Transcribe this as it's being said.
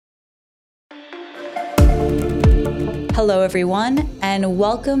Hello, everyone, and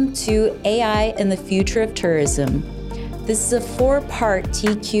welcome to AI and the Future of Tourism. This is a 4-part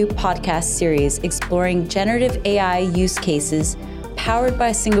TQ podcast series exploring generative AI use cases powered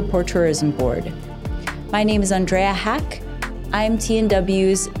by Singapore Tourism Board. My name is Andrea Hack. I am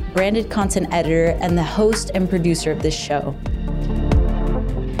TNW's branded content editor and the host and producer of this show.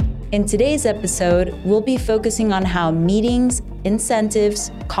 In today's episode, we'll be focusing on how meetings,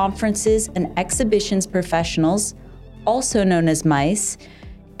 incentives, conferences, and exhibitions professionals, also known as MICE,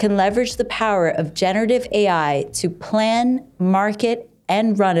 can leverage the power of generative AI to plan, market,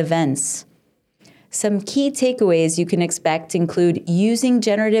 and run events. Some key takeaways you can expect include using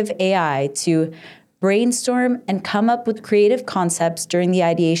generative AI to brainstorm and come up with creative concepts during the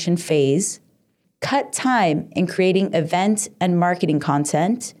ideation phase, cut time in creating event and marketing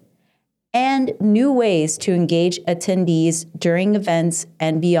content, and new ways to engage attendees during events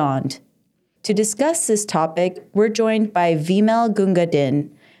and beyond. To discuss this topic, we're joined by Vimal Gungadin,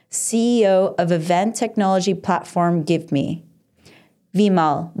 CEO of event technology platform GiveMe.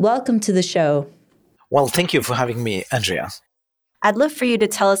 Vimal, welcome to the show. Well, thank you for having me, Andrea. I'd love for you to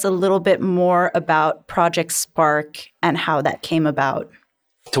tell us a little bit more about Project Spark and how that came about.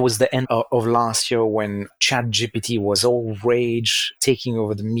 Towards the end of last year, when ChatGPT was all rage, taking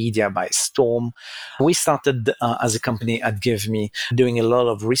over the media by storm, we started as a company at GiveMe doing a lot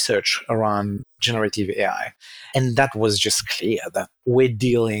of research around generative AI. And that was just clear that we're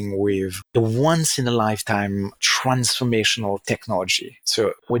dealing with a once-in-a-lifetime transformational technology.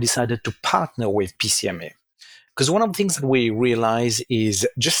 So we decided to partner with PCMA. Because one of the things that we realize is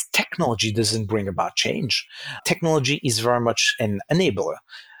just technology doesn't bring about change. Technology is very much an enabler.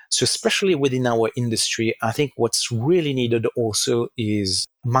 So especially within our industry, I think what's really needed also is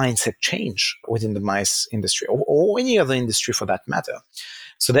mindset change within the MICE industry or any other industry for that matter.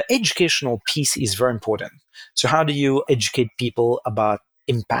 So the educational piece is very important. So how do you educate people about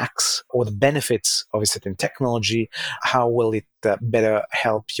impacts or the benefits of a certain technology? How will it better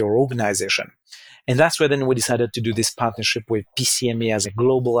help your organization? And that's where then we decided to do this partnership with PCMA as a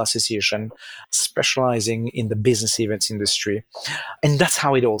global association specializing in the business events industry. And that's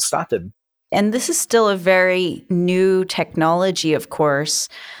how it all started. And this is still a very new technology, of course.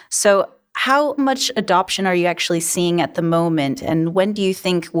 So how much adoption are you actually seeing at the moment? And when do you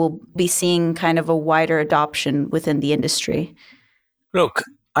think we'll be seeing kind of a wider adoption within the industry? Look,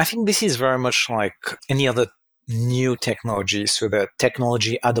 I think this is very much like any other new technology. So the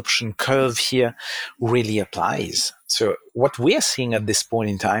technology adoption curve here really applies. So what we are seeing at this point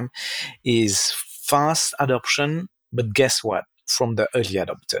in time is fast adoption, but guess what? From the early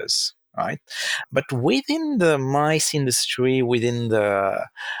adopters, right? But within the MICE industry, within the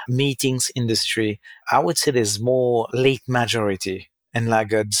meetings industry, I would say there's more late majority and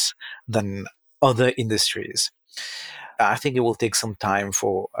laggards than other industries. I think it will take some time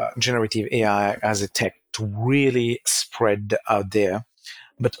for generative AI as a tech to really spread out there.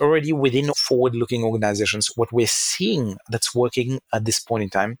 But already within forward-looking organizations, what we're seeing that's working at this point in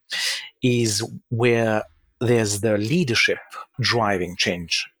time is where there's the leadership driving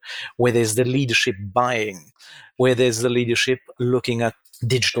change, where there's the leadership buying, where there's the leadership looking at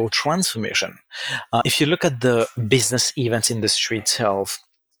digital transformation. If you look at the business events industry itself,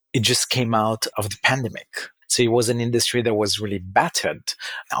 it just came out of the pandemic. So it was an industry that was really battered.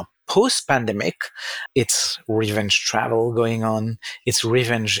 Now, post-pandemic, it's revenge travel going on. It's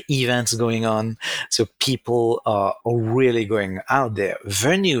revenge events going on. So people are really going out there.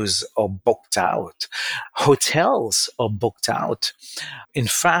 Venues are booked out. Hotels are booked out. In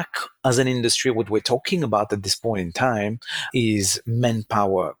fact, as an industry, what we're talking about at this point in time is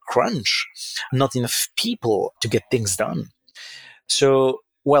manpower crunch. Not enough people to get things done. So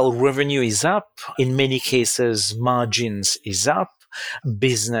well, revenue is up. In many cases, margins is up.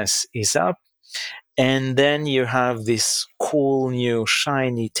 Business is up. And then you have this cool, new,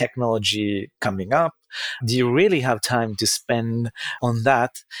 shiny technology coming up. Do you really have time to spend on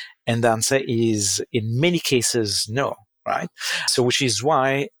that? And the answer is, in many cases, no. Right? So which is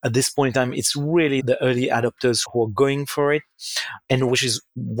why at this point in time, it's really the early adopters who are going for it, and which is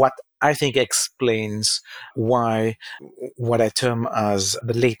what I think explains why what I term as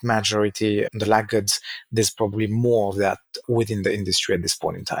the late majority, the laggards, there's probably more of that within the industry at this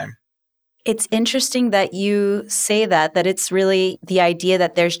point in time. It's interesting that you say that it's really the idea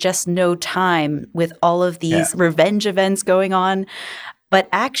that there's just no time with all of these revenge events going on. But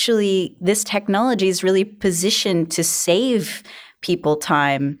actually, this technology is really positioned to save people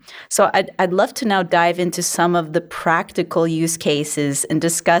time. So I'd love to now dive into some of the practical use cases and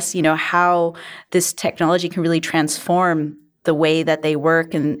discuss, how this technology can really transform the way that they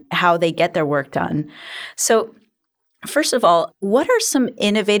work and how they get their work done. So, first of all, what are some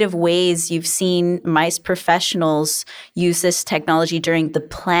innovative ways you've seen MICE professionals use this technology during the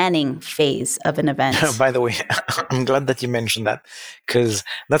planning phase of an event? By the way, I'm glad that you mentioned that because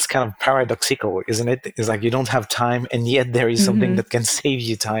that's kind of paradoxical, isn't it? It's like you don't have time, and yet there is something Hmm. that can save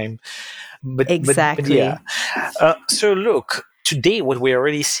you time. But yeah. Exactly. So look, today what we're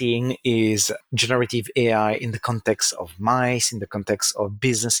already seeing is generative AI in the context of mice, in the context of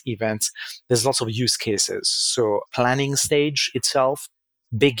business events. There's lots of use cases. So planning stage itself,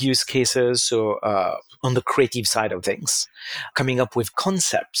 big use cases. So on the creative side of things, coming up with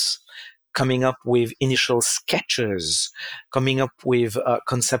concepts, coming up with initial sketches, coming up with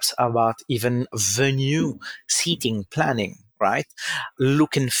concepts about even venue seating planning, right?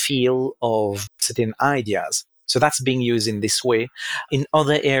 Look and feel of certain ideas. So that's being used in this way. In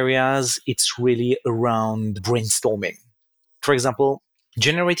other areas, it's really around brainstorming. For example,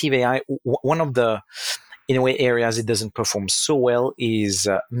 generative AI, one of the, in a way, areas it doesn't perform so well is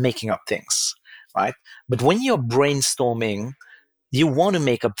making up things, right? But when you're brainstorming, you want to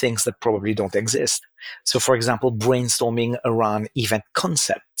make up things that probably don't exist. So, for example, brainstorming around event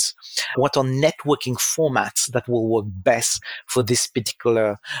concepts. What are networking formats that will work best for this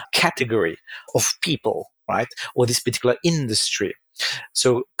particular category of people, right? Or this particular industry?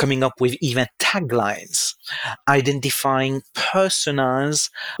 So, coming up with event taglines, identifying personas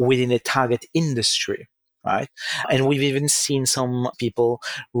within a target industry, right? And we've even seen some people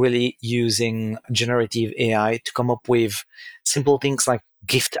really using generative AI to come up with simple things like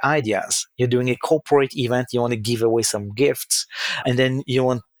gift ideas. You're doing a corporate event, you want to give away some gifts, and then you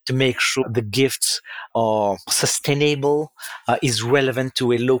want to make sure the gifts are sustainable, is relevant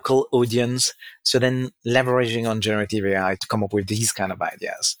to a local audience. So then leveraging on generative AI to come up with these kind of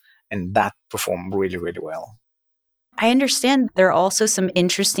ideas. And that performed really, really well. I understand there are also some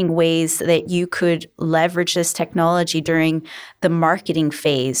interesting ways that you could leverage this technology during the marketing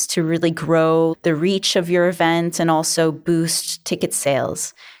phase to really grow the reach of your event and also boost ticket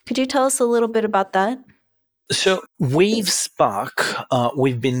sales. Could you tell us a little bit about that? So Wave Spark,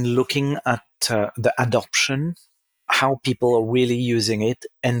 we've been looking at the adoption, how people are really using it.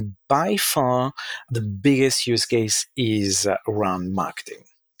 And by far, the biggest use case is around marketing.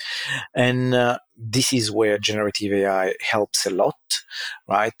 And this is where generative AI helps a lot,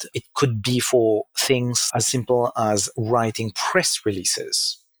 right? It could be for things as simple as writing press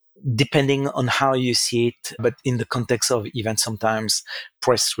releases. Depending on how you see it, but in the context of events, sometimes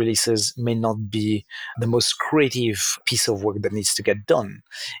press releases may not be the most creative piece of work that needs to get done.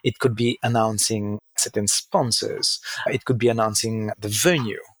 It could be announcing certain sponsors, it could be announcing the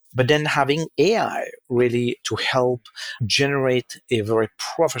venue, but then having AI really to help generate a very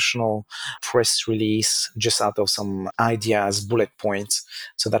professional press release just out of some ideas, bullet points.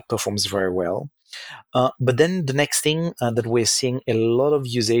 So that performs very well. But then the next thing that we're seeing a lot of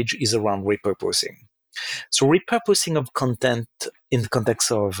usage is around repurposing. So repurposing of content in the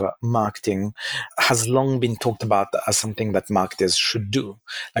context of marketing has long been talked about as something that marketers should do.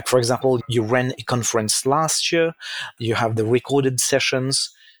 Like, for example, you ran a conference last year, you have the recorded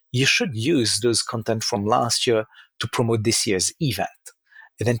sessions. You should use those content from last year to promote this year's event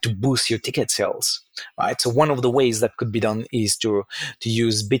and then to boost your ticket sales, right? So one of the ways that could be done is to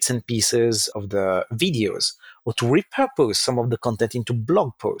use bits and pieces of the videos or to repurpose some of the content into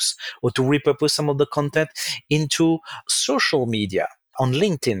blog posts or to repurpose some of the content into social media on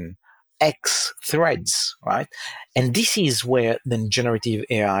LinkedIn, X, threads, right? And this is where then generative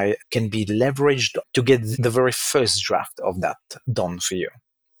AI can be leveraged to get the very first draft of that done for you.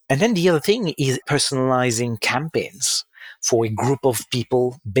 And then the other thing is personalizing campaigns for a group of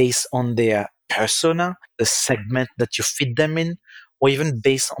people based on their persona, the segment that you fit them in, or even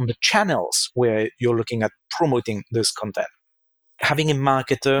based on the channels where you're looking at promoting this content. Having a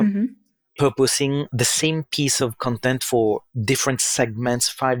marketer Hmm. purposing the same piece of content for different segments,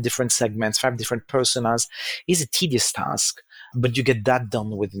 five different personas is a tedious task, but you get that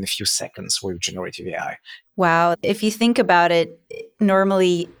done within a few seconds with generative AI. Wow. If you think about it,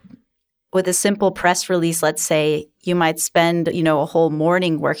 normally with a simple press release, let's say, you might spend, a whole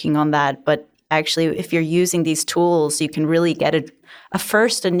morning working on that. But actually, if you're using these tools, you can really get a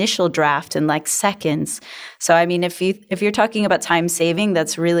first initial draft in like seconds. So, I mean, if you're talking about time saving,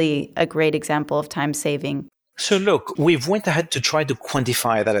 that's really a great example of time saving. So look, we've went ahead to try to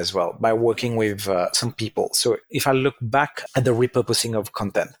quantify that as well by working with some people. So if I look back at the repurposing of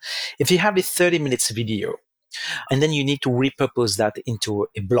content, if you have a 30 minutes video and then you need to repurpose that into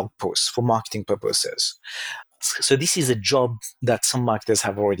a blog post for marketing purposes, So this is a job that some marketers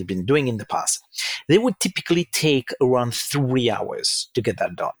have already been doing in the past. They would typically take around 3 hours to get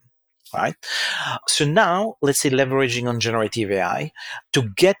that done. Right. So now let's say leveraging on generative AI to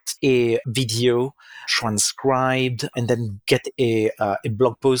get a video transcribed and then get a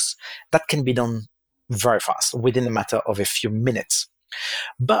blog post that can be done very fast within a matter of a few minutes.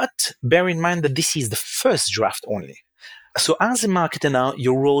 But bear in mind that this is the first draft only. So as a marketer now,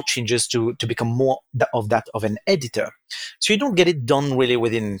 your role changes to become more of that of an editor. So you don't get it done really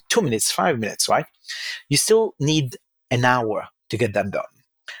within 2 minutes, 5 minutes, right? You still need an hour to get that done.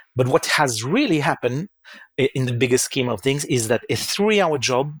 But what has really happened in the bigger scheme of things is that a 3-hour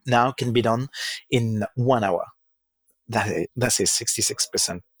job now can be done in 1 hour. That's a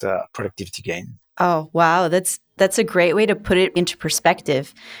 66% productivity gain. Oh, wow. That's a great way to put it into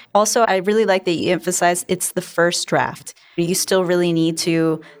perspective. Also, I really like that you emphasize it's the first draft. You still really need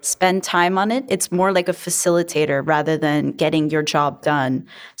to spend time on it. It's more like a facilitator rather than getting your job done.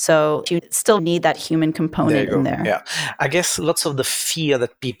 So you still need that human component in there. Yeah. I guess lots of the fear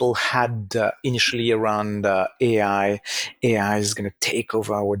that people had initially around AI is going to take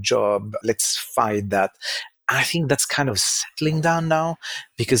over our job. Let's fight that. I think that's kind of settling down now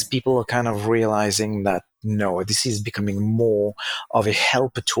because people are kind of realizing that no, this is becoming more of a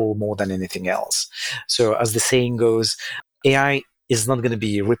helper tool more than anything else. So as the saying goes, AI is not going to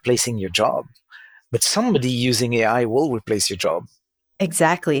be replacing your job, but somebody using AI will replace your job.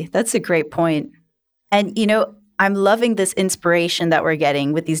 Exactly. That's a great point. And, I'm loving this inspiration that we're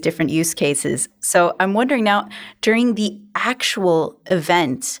getting with these different use cases. So I'm wondering now, during the actual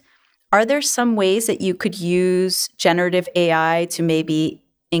event, are there some ways that you could use generative AI to maybe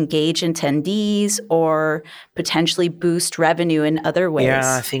engage attendees or potentially boost revenue in other ways?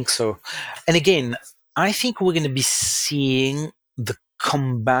 Yeah, I think so. And again, I think we're going to be seeing the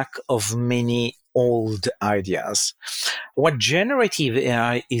comeback of many old ideas. What generative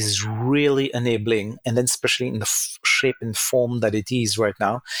AI is really enabling, and then especially in the shape and form that it is right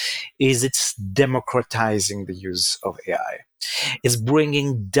now, is it's democratizing the use of AI. It's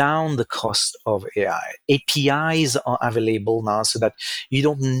bringing down the cost of AI. APIs are available now so that you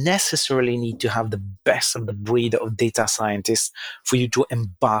don't necessarily need to have the best of the breed of data scientists for you to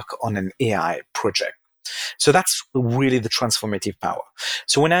embark on an AI project. So that's really the transformative power.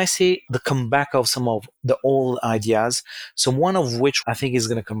 So when I say the comeback of some of the old ideas, so one of which I think is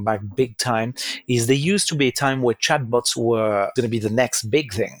going to come back big time is there used to be a time where chatbots were going to be the next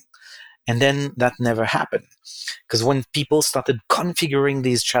big thing. And then that never happened. Because when people started configuring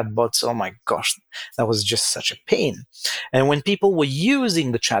these chatbots, oh my gosh, that was just such a pain. And when people were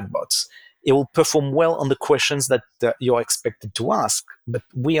using the chatbots, it will perform well on the questions that you're expected to ask. But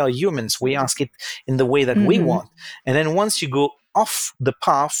we are humans. We ask it in the way that we want. And then once you go off the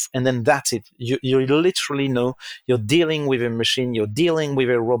path, and then that's it. You literally know you're dealing with a machine, you're dealing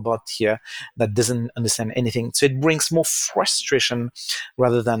with a robot here that doesn't understand anything. So it brings more frustration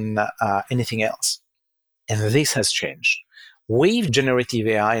rather than anything else. And this has changed. With generative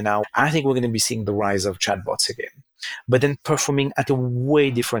AI now, I think we're going to be seeing the rise of chatbots again, but then performing at a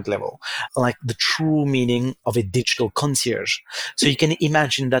way different level, like the true meaning of a digital concierge. So you can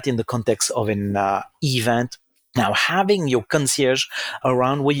imagine that in the context of an event. Now, having your concierge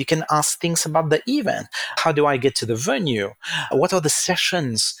around where you can ask things about the event. How do I get to the venue? What are the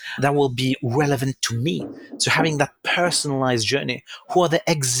sessions that will be relevant to me? So having that personalized journey. Who are the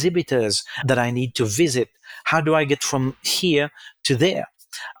exhibitors that I need to visit? How do I get from here to there?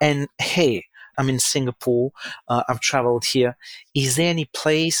 And hey, I'm in Singapore. I've traveled here. Is there any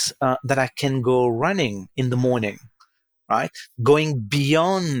place that I can go running in the morning? Right? Going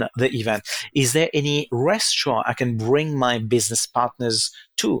beyond the event. Is there any restaurant I can bring my business partners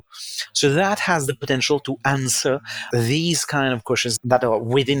to? So that has the potential to answer these kind of questions that are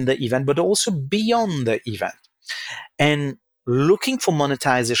within the event, but also beyond the event. And looking for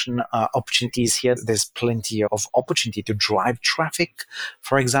monetization opportunities here, there's plenty of opportunity to drive traffic,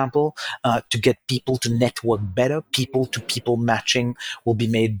 for example, to get people to network better. People to people matching will be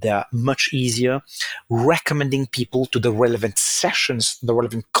made much easier. Recommending people to the relevant sessions, the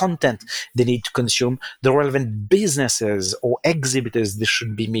relevant content they need to consume, the relevant businesses or exhibitors they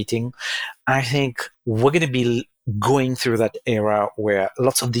should be meeting. I think we're going to be going through that era where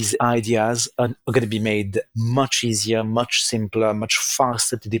lots of these ideas are going to be made much easier, much simpler, much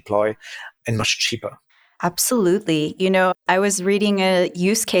faster to deploy, and much cheaper. Absolutely. I was reading a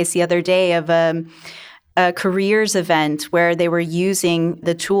use case the other day of a careers event where they were using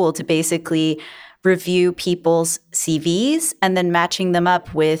the tool to basically review people's CVs and then matching them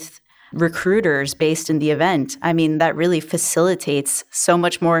up with recruiters based in the event. I mean, that really facilitates so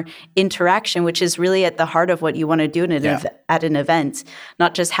much more interaction, which is really at the heart of what you want to do at an event.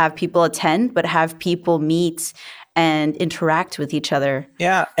 Not just have people attend, but have people meet and interact with each other.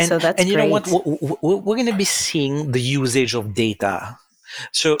 Yeah, so that's you great. know what? We're going to be seeing the usage of data.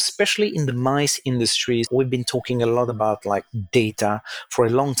 So especially in the mice industry, we've been talking a lot about like data for a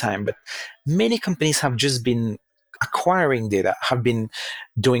long time, but many companies have just been acquiring data, have been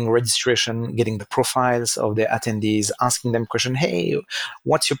doing registration, getting the profiles of their attendees, asking them questions. Hey,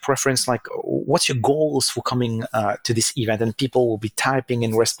 what's your preference? Like, what's your goals for coming to this event? And people will be typing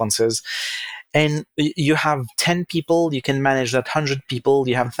in responses. And you have 10 people, you can manage that 100 people,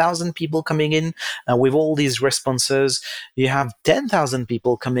 you have 1,000 people coming in with all these responses, you have 10,000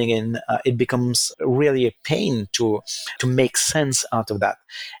 people coming in, it becomes really a pain to make sense out of that.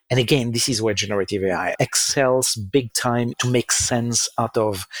 And again, this is where generative AI excels big time to make sense out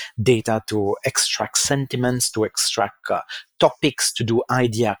of data, to extract sentiments, to extract topics, to do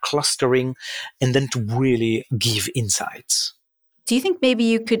idea clustering, and then to really give insights. Do you think maybe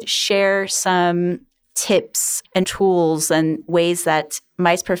you could share some tips and tools and ways that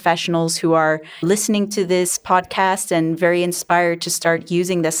mice professionals who are listening to this podcast and very inspired to start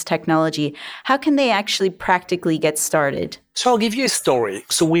using this technology, how can they actually practically get started? So I'll give you a story.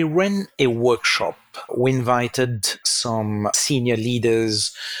 So we ran a workshop. We invited some senior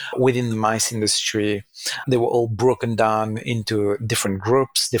leaders within the mice industry. They were all broken down into different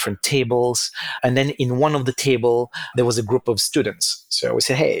groups, different tables. And then in one of the table, there was a group of students. So we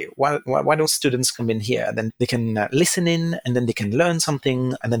said, hey, why don't students come in here? Then they can listen in, and then they can learn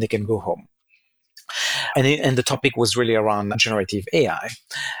something, and then they can go home. And the topic was really around generative AI.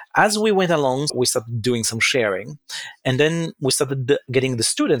 As we went along, we started doing some sharing, and then we started getting the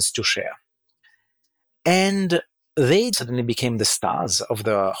students to share. And they suddenly became the stars of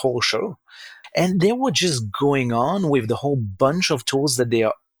the whole show. And they were just going on with the whole bunch of tools that they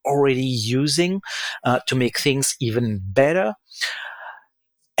are already using to make things even better.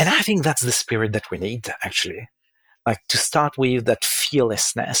 And I think that's the spirit that we need, actually. Like, to start with that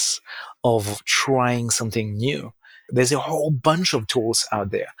fearlessness of trying something new. There's a whole bunch of tools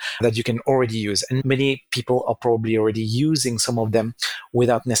out there that you can already use. And many people are probably already using some of them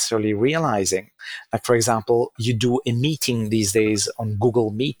without necessarily realizing. Like, for example, you do a meeting these days on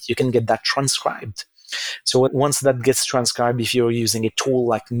Google Meet, you can get that transcribed. So once that gets transcribed, if you're using a tool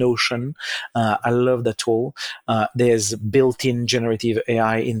like Notion, I love the tool. There's built-in generative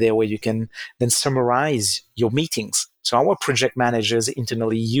AI in there where you can then summarize your meetings. So our project managers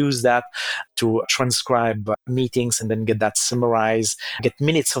internally use that to transcribe meetings and then get that summarized, get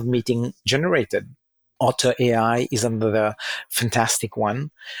minutes of meeting generated. Otter AI is another fantastic one.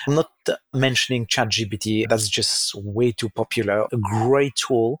 I'm not mentioning ChatGPT. That's just way too popular. A great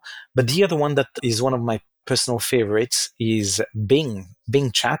tool. But the other one that is one of my personal favorites is Bing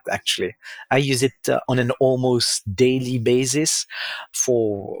Chat, actually. I use it on an almost daily basis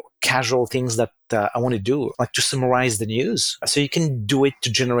for casual things that I want to do, like to summarize the news. So you can do it to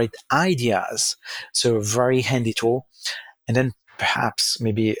generate ideas. So a very handy tool. And then perhaps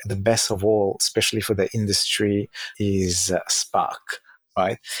maybe the best of all, especially for the industry, is Spark,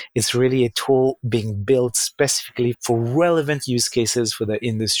 right? It's really a tool being built specifically for relevant use cases for the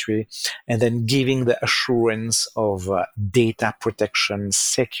industry, and then giving the assurance of data protection,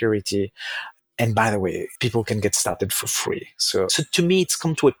 security. And by the way, people can get started for free. So to me, it's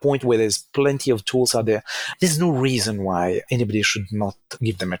come to a point where there's plenty of tools out there. There's no reason why anybody should not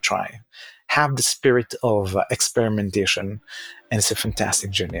give them a try. Have the spirit of experimentation, and it's a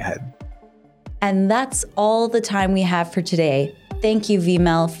fantastic journey ahead. And that's all the time we have for today. Thank you,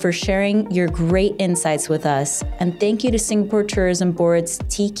 Vimal, for sharing your great insights with us. And thank you to Singapore Tourism Board's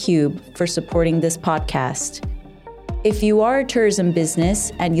T-Cube for supporting this podcast. If you are a tourism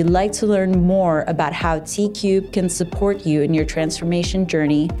business and you'd like to learn more about how T-Cube can support you in your transformation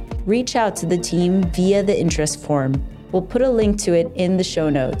journey, reach out to the team via the interest form. We'll put a link to it in the show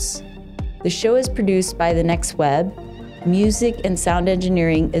notes. The show is produced by The Next Web. Music and sound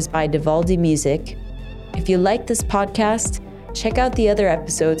engineering is by Divaldi Music. If you like this podcast, check out the other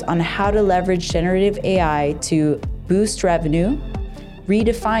episodes on how to leverage generative AI to boost revenue,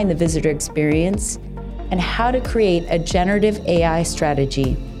 redefine the visitor experience, and how to create a generative AI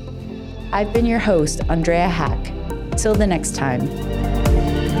strategy. I've been your host, Andrea Hack. Till the next time.